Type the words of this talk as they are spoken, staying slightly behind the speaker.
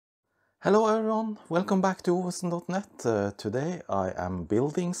Hello everyone, welcome back to ovesen.net. Today I am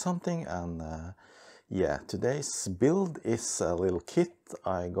building something and today's build is a little kit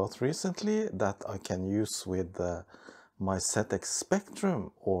I got recently that I can use with my ZX Spectrum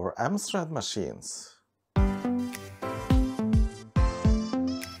or Amstrad machines.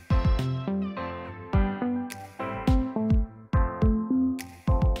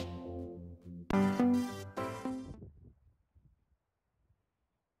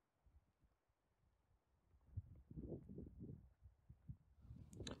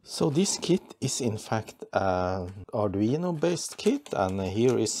 So this kit is in fact an Arduino-based kit, and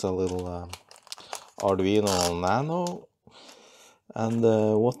here is a little Arduino Nano. And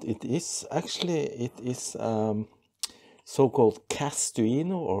what it is, actually it is so-called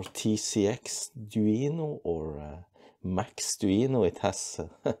CASduino or TZXduino or MaxDuino. It has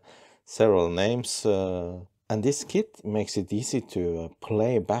several names. And this kit makes it easy to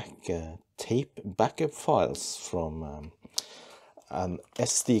play back tape backup files from an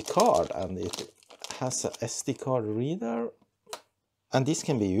SD card, and it has an SD card reader, and this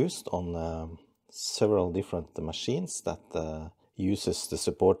can be used on several different machines that uses the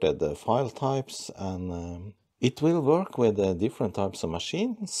supported file types, and it will work with different types of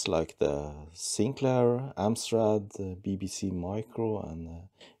machines like the Sinclair, Amstrad, BBC Micro, and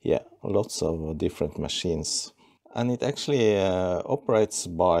lots of different machines. And it actually operates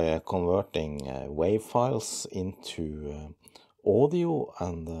by converting WAV files into audio,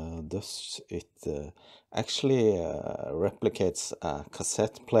 and thus it actually replicates a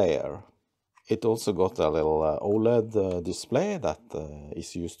cassette player. It also got a little OLED display that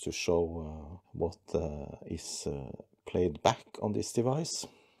is used to show what is played back on this device.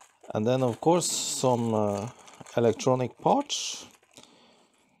 And then of course some electronic parts.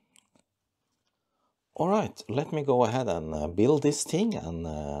 Alright, let me go ahead and build this thing, and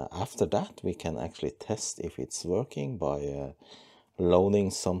after that we can actually test if it's working by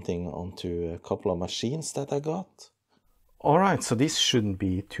loading something onto a couple of machines that I got. Alright, so this shouldn't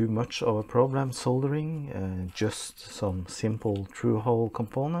be too much of a problem soldering, just some simple through-hole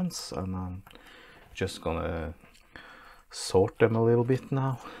components, and I'm just gonna sort them a little bit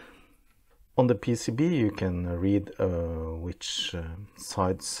now. On the PCB you can read which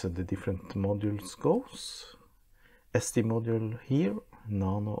sides the different modules goes. SD module here,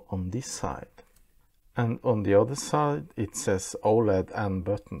 nano on this side. And on the other side it says OLED and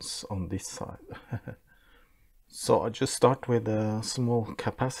buttons on this side. So I just start with small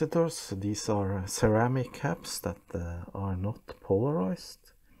capacitors. These are ceramic caps that are not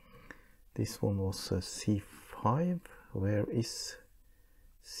polarized. This one was C5. Where is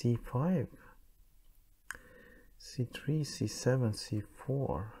C5? C3, C7,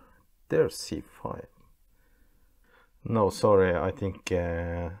 C4. There's C5. No, sorry, I think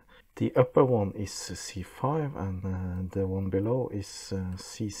the upper one is C5 and the one below is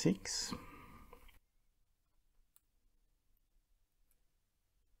C6.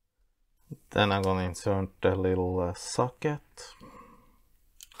 Then I'm gonna insert a little socket.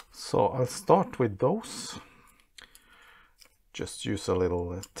 So I'll start with those. Just use a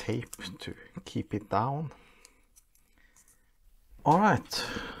little tape to keep it down. Alright,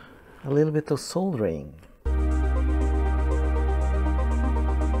 a little bit of soldering.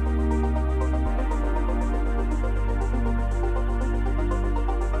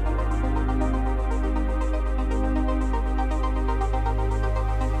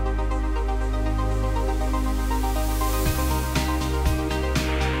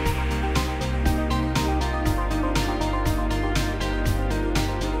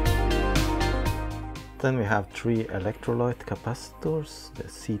 Then we have three electrolyte capacitors. The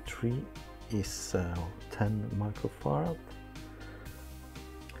C3 is 10 microfarad.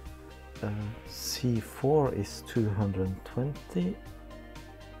 C4 is 220.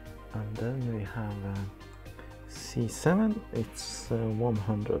 And then we have C7, it's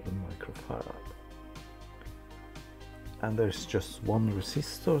 100 microfarad. And there's just one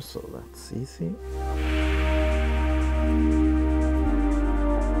resistor, so that's easy.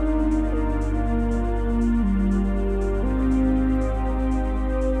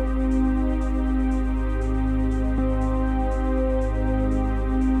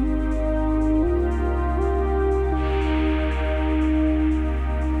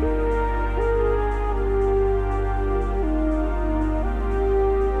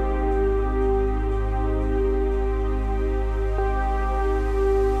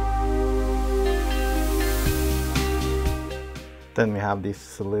 Then we have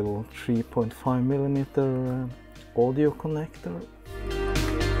this little 3.5mm audio connector.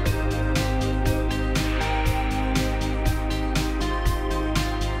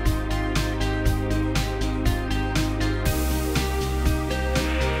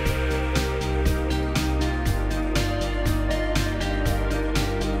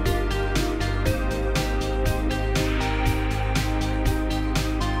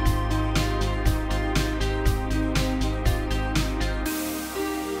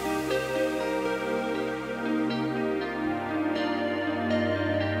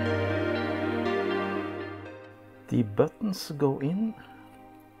 The buttons go in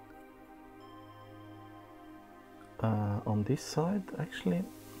on this side actually.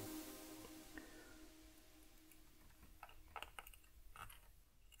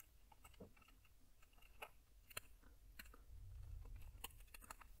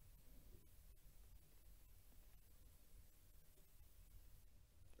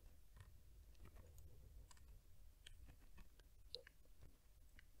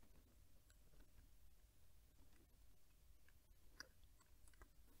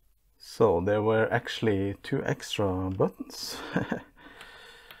 So there were actually 2 extra buttons.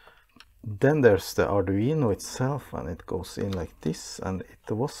 Then there's the Arduino itself, and it goes in like this, and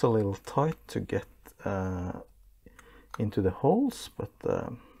it was a little tight to get into the holes,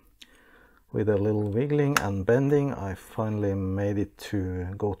 but with a little wiggling and bending I finally made it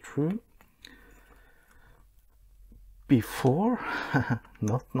to go through. Before,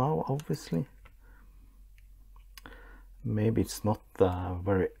 not now obviously. Maybe it's not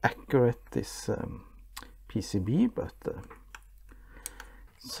very accurate, this PCB, but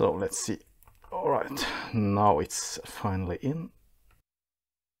so let's see. All right, now it's finally in.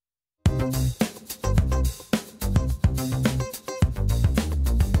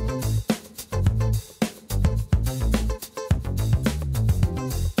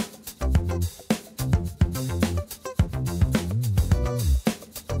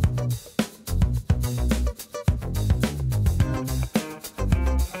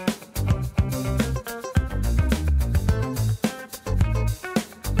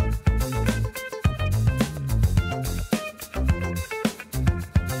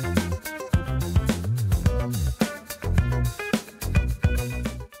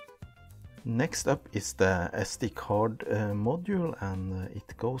 Next up is the SD card module, and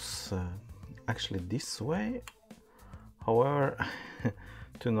it goes actually this way. However,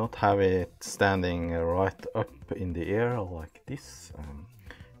 to not have it standing right up in the air like this,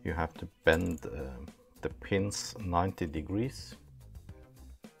 you have to bend the pins 90 degrees.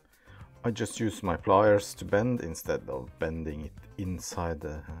 I just use my pliers to bend instead of bending it inside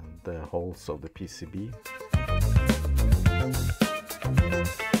the holes of the PCB.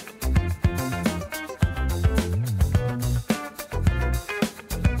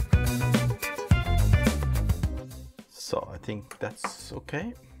 So I think that's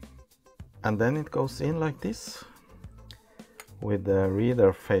okay. And then it goes in like this, with the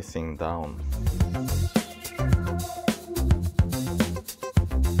reader facing down.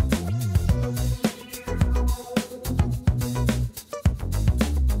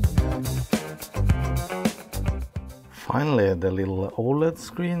 Finally, the little OLED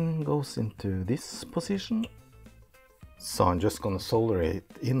screen goes into this position. So I'm just gonna solder it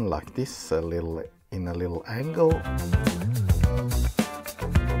in like this, in a little angle.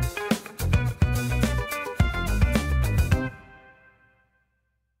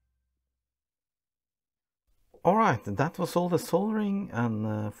 Alright, that was all the soldering,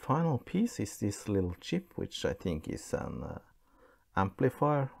 and final piece is this little chip, which I think is an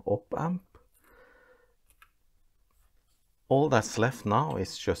amplifier, op-amp. All that's left now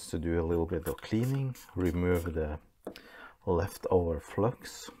is just to do a little bit of cleaning, remove the leftover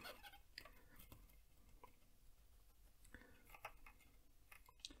flux.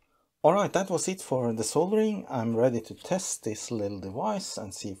 Alright, that was it for the soldering. I'm ready to test this little device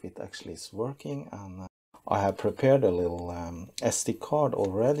and see if it actually is working. And I have prepared a little SD card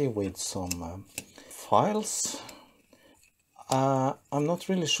already with some files. I'm not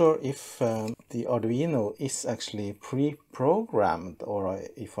really sure if the Arduino is actually pre-programmed or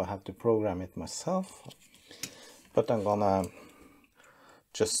if I have to program it myself. But I'm gonna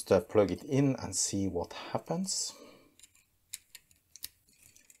just plug it in and see what happens.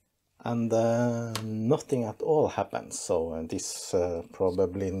 And nothing at all happens, so this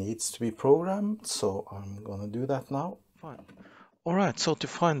probably needs to be programmed, so I'm gonna do that now. Fine. Alright, so to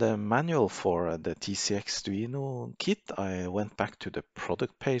find a manual for the TZXduino kit, I went back to the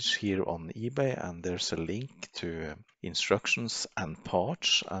product page here on eBay, and there's a link to instructions and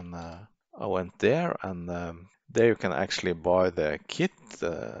parts, and I went there, and there you can actually buy the kit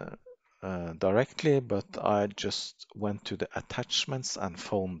directly, but I just went to the attachments and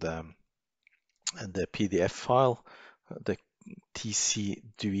found the PDF file, the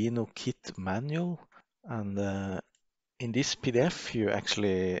TZXduino kit manual, and in this PDF you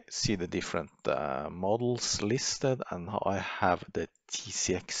actually see the different models listed, and I have the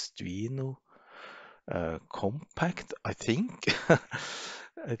TZXduino compact, I think.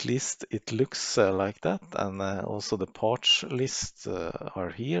 At least it looks like that, and also the parts lists are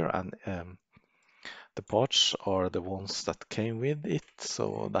here, and The parts are the ones that came with it,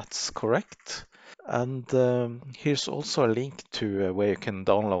 so that's correct. And here's also a link to where you can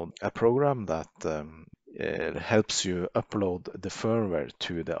download a program that helps you upload the firmware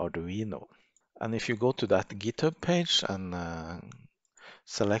to the Arduino. And if you go to that GitHub page and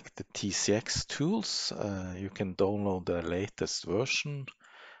select the TZX tools, you can download the latest version,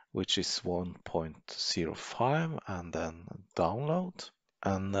 which is 1.05, and then download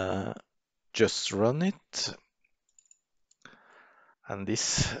and just run it. And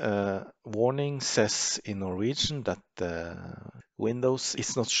this warning says in Norwegian that Windows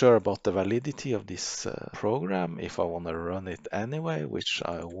is not sure about the validity of this program. If I want to run it anyway, which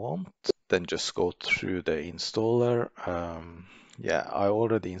I won't, then just go through the installer. Yeah, I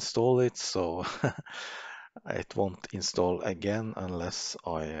already installed it, so it won't install again unless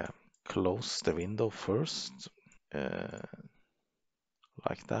I close the window first, like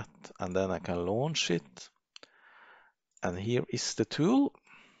that, and then I can launch it. And here is the tool.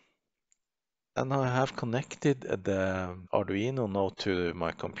 And I have connected the Arduino now to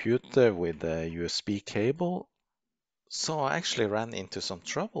my computer with a USB cable. So I actually ran into some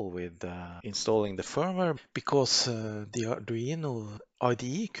trouble with installing the firmware because the Arduino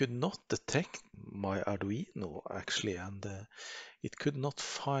IDE could not detect my Arduino actually, and it could not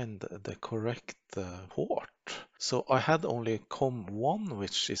find the correct port. So I had only COM1,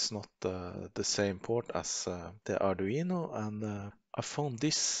 which is not the same port as the Arduino, and I found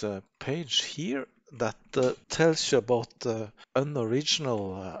this page here that tells you about the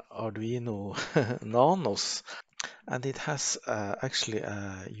unoriginal Arduino nanos. And it has actually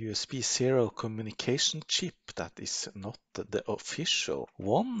a USB serial communication chip that is not the official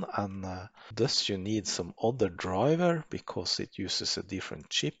one, and thus you need some other driver because it uses a different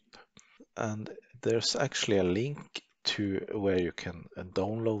chip. And there's actually a link to where you can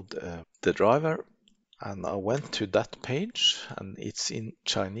download the driver. And I went to that page and it's in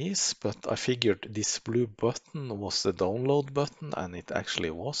Chinese, but I figured this blue button was the download button, and it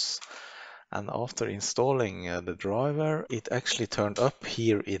actually was. And after installing the driver, it actually turned up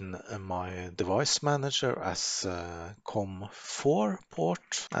here in my device manager as COM4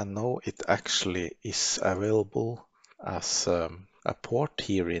 port, and now it actually is available as a port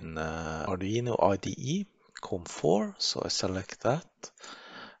here in Arduino IDE COM4. So I select that,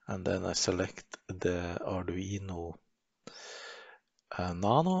 and then I select the Arduino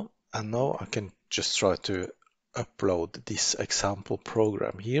Nano, and now I can just try to upload this example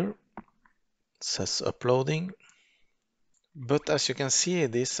program here. It says uploading, but as you can see,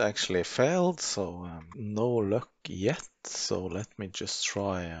 this actually failed, so no luck yet. So let me just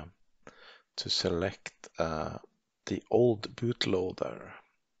try to select the old bootloader.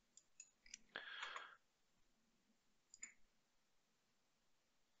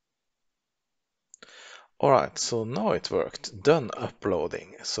 Alright, so now it worked. Done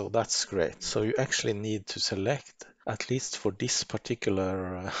uploading, so that's great. So you actually need to select, at least for this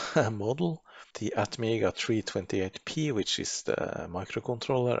particular model, the Atmega 328P, which is the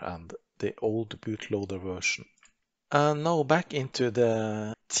microcontroller, and the old bootloader version. And now back into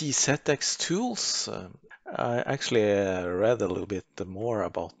the TZX tools. I actually read a little bit more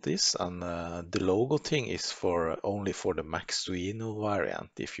about this, and the logo thing is only for the MaxDuino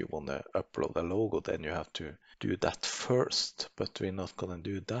variant. If you want to upload a logo, then you have to do that first, but we're not gonna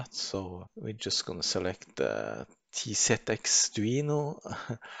do that, so we're just gonna select the TZXduino.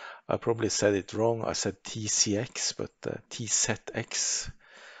 I probably said it wrong. I said TCX, but TZX,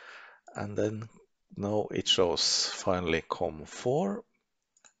 and then now it shows finally COM4.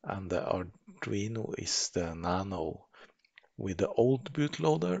 And the Arduino is the Nano with the old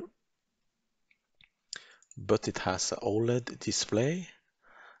bootloader, but it has an OLED display,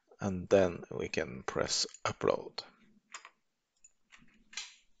 and then we can press upload.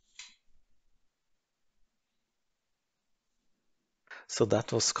 So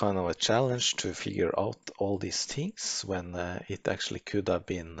that was kind of a challenge to figure out all these things when it actually could have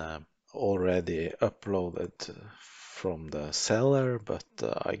been already uploaded from the seller, but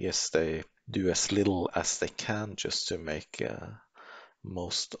I guess they do as little as they can just to make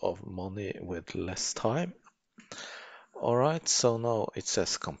most of money with less time. Alright, so now it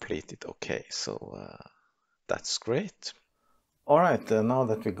says completed. Okay, so that's great. Alright, now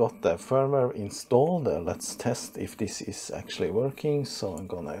that we got the firmware installed, let's test if this is actually working. So I'm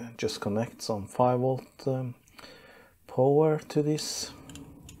gonna just connect some 5V power to this.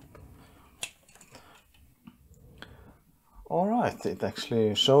 Alright, it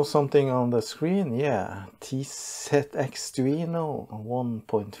actually shows something on the screen. Yeah, TZXduino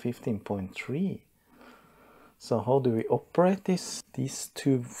 1.15.3. So how do we operate this? These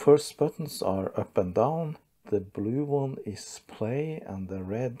two first buttons are up and down. The blue one is play and the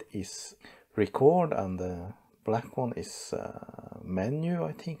red is record and the black one is menu,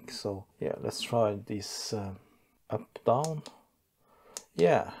 I think. So yeah, let's try this up down.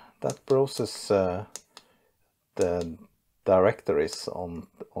 Yeah, that browses the directories on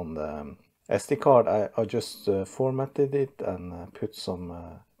the SD card. I just formatted it and put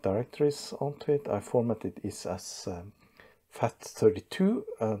some directories onto it. I formatted it as FAT32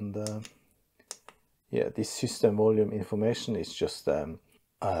 and yeah, this system volume information is just a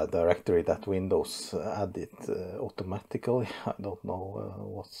directory that Windows added automatically. I don't know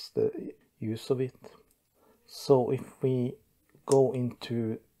what's the use of it. So if we go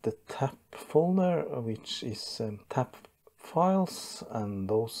into the tap folder, which is tap files, and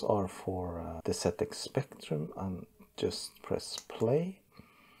those are for the ZX Spectrum, and just press play.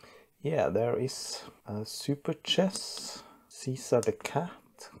 Yeah, there is Super Chess, Caesar the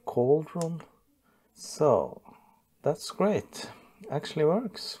Cat, Cauldron. So that's great, actually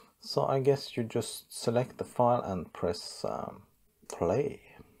works. So I guess you just select the file and press play,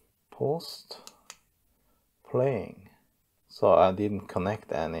 paused, playing. So I didn't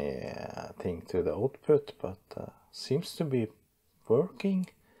connect anything to the output, but seems to be working.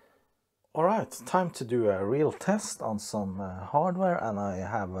 Alright, time to do a real test on some hardware, and I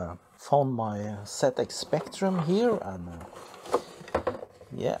have found my ZX Spectrum here, and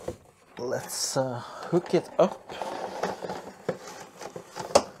yeah, let's hook it up.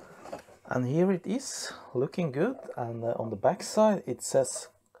 And here it is, looking good, and on the back side it says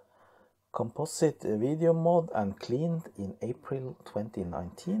composite video mod and cleaned in April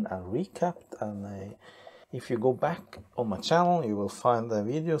 2019 and recapped. And if you go back on my channel, you will find the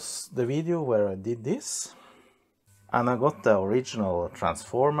video where I did this. And I got the original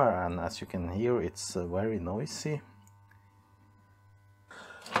transformer, and as you can hear, it's very noisy.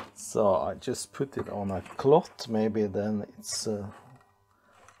 So I just put it on a cloth, maybe then it's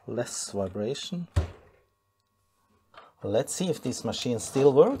less vibration. Let's see if this machine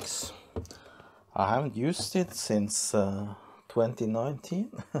still works. I haven't used it since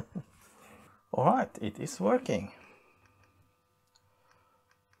 2019. Alright, it is working.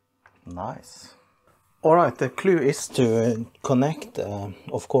 Nice. Alright, the clue is to connect,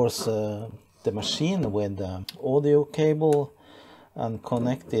 of course, the machine with the audio cable, and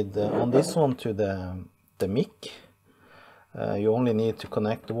connected on this one to the mic. You only need to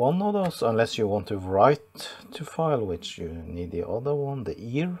connect one of those, unless you want to write to file, which you need the other one, the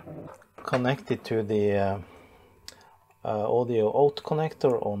ear. Connected to the audio out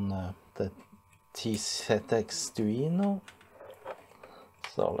connector on the TZXduino.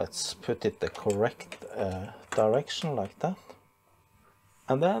 So let's put it the correct direction like that.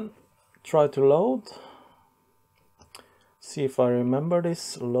 And then try to load. See if I remember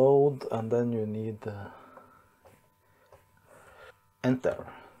this. Load, and then you need enter.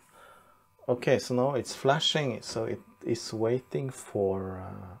 Okay, so now it's flashing, so it is waiting for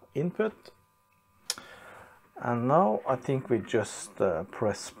input. And now I think we just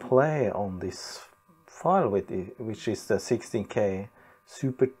press play on this file with it, which is the 16K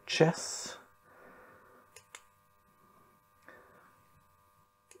Super Chess.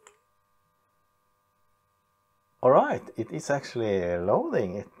 Alright, it is actually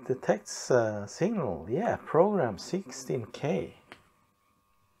loading. It detects signal. Yeah, program 16K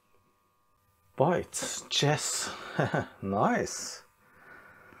bytes chess. Nice.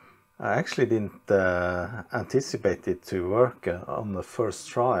 I actually didn't anticipate it to work on the first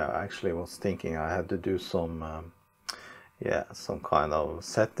try. I actually was thinking I had to do some yeah, some kind of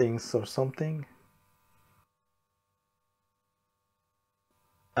settings or something.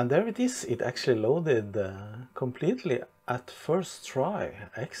 And there it is. It actually loaded completely at first try.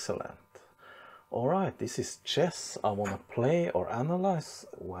 Excellent. Alright, this is chess. I want to play or analyze.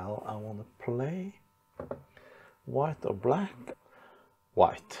 Well, I want to play. White or black?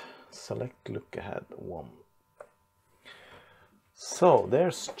 White. Select look ahead 1. So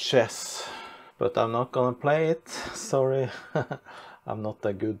there's chess, but I'm not gonna play it. Sorry. I'm not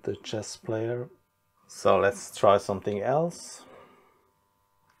a good chess player. So let's try something else.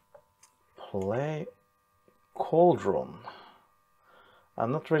 Play Cauldron.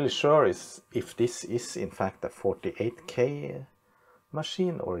 I'm not really sure if this is in fact a 48K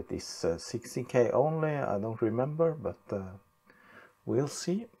machine or it is 16K only. I don't remember, but we'll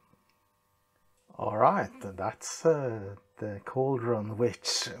see. Alright, that's the Cauldron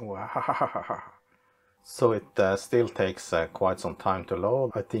Witch. Wow. So it still takes quite some time to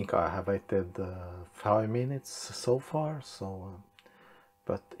load. I think I have waited 5 minutes so far. So,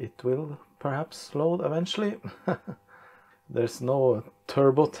 but it will perhaps load eventually. There's no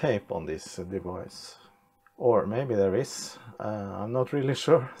turbo tape on this device. Or maybe there is. I'm not really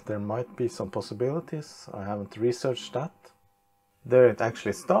sure. There might be some possibilities. I haven't researched that. There it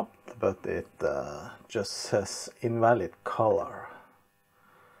actually stopped, but it just says invalid color.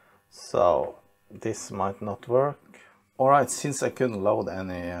 So this might not work. Alright, since I couldn't load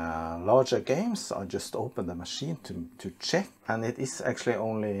any larger games, I just opened the machine to check. And it is actually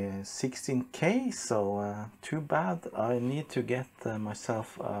only 16K, so too bad. I need to get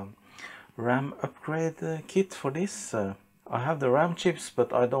myself a RAM upgrade kit for this. I have the RAM chips,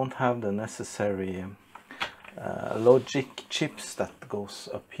 but I don't have the necessary logic chips that goes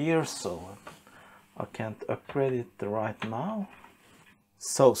up here, so I can't upgrade it right now.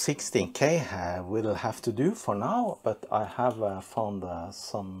 So 16K will have to do for now, but I have found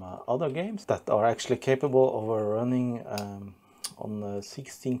some other games that are actually capable of running on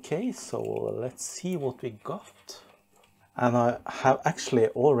 16K, so let's see what we got. And I have actually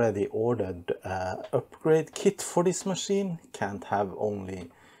already ordered an upgrade kit for this machine. Can't have only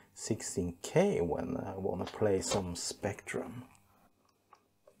 16K when I want to play some Spectrum.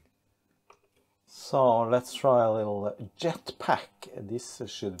 So let's try a little Jetpack. This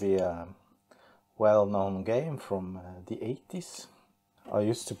should be a well-known game from the 80s. I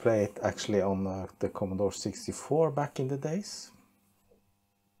used to play it actually on the Commodore 64 back in the days.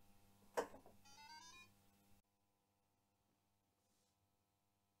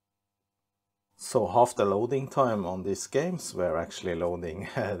 So half the loading time on these games were actually loading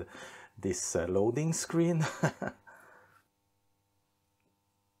this loading screen.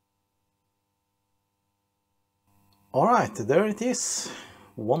 Alright, there it is.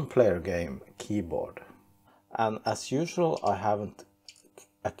 One player game, keyboard. And as usual, I haven't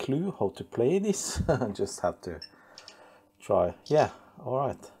a clue how to play this. I just have to try. Yeah,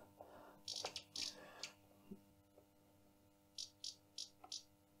 alright.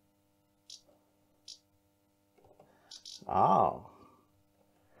 Ah.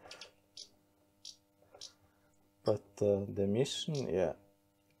 But the mission, yeah.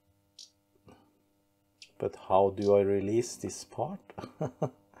 But how do I release this part?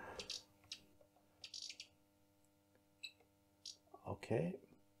 Okay.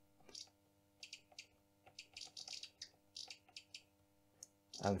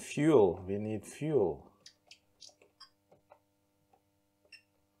 And fuel, we need fuel.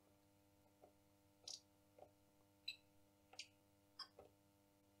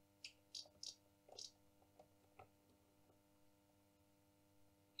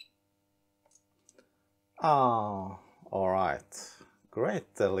 Ah, all right.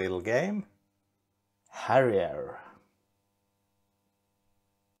 Great little game. Harrier.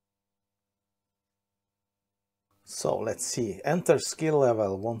 So let's see. Enter skill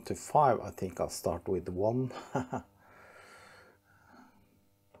level 1 to 5. I think I'll start with 1.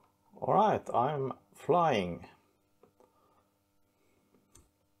 All right, I'm flying.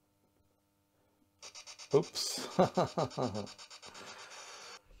 Oops.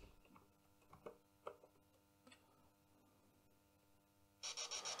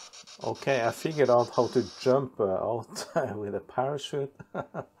 Okay, I figured out how to jump out with a parachute.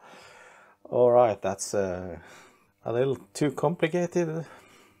 Alright, that's a little too complicated.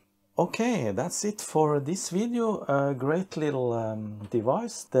 Okay, that's it for this video. A great little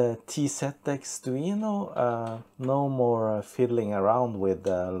device, the TZXduino. No more fiddling around with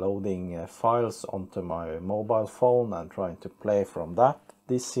loading files onto my mobile phone and trying to play from that.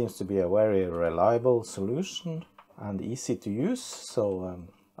 This seems to be a very reliable solution and easy to use, so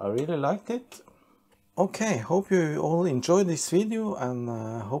I really liked it. Okay, hope you all enjoyed this video and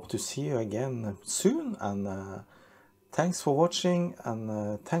hope to see you again soon. And thanks for watching,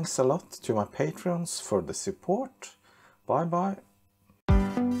 and thanks a lot to my patrons for the support. Bye bye.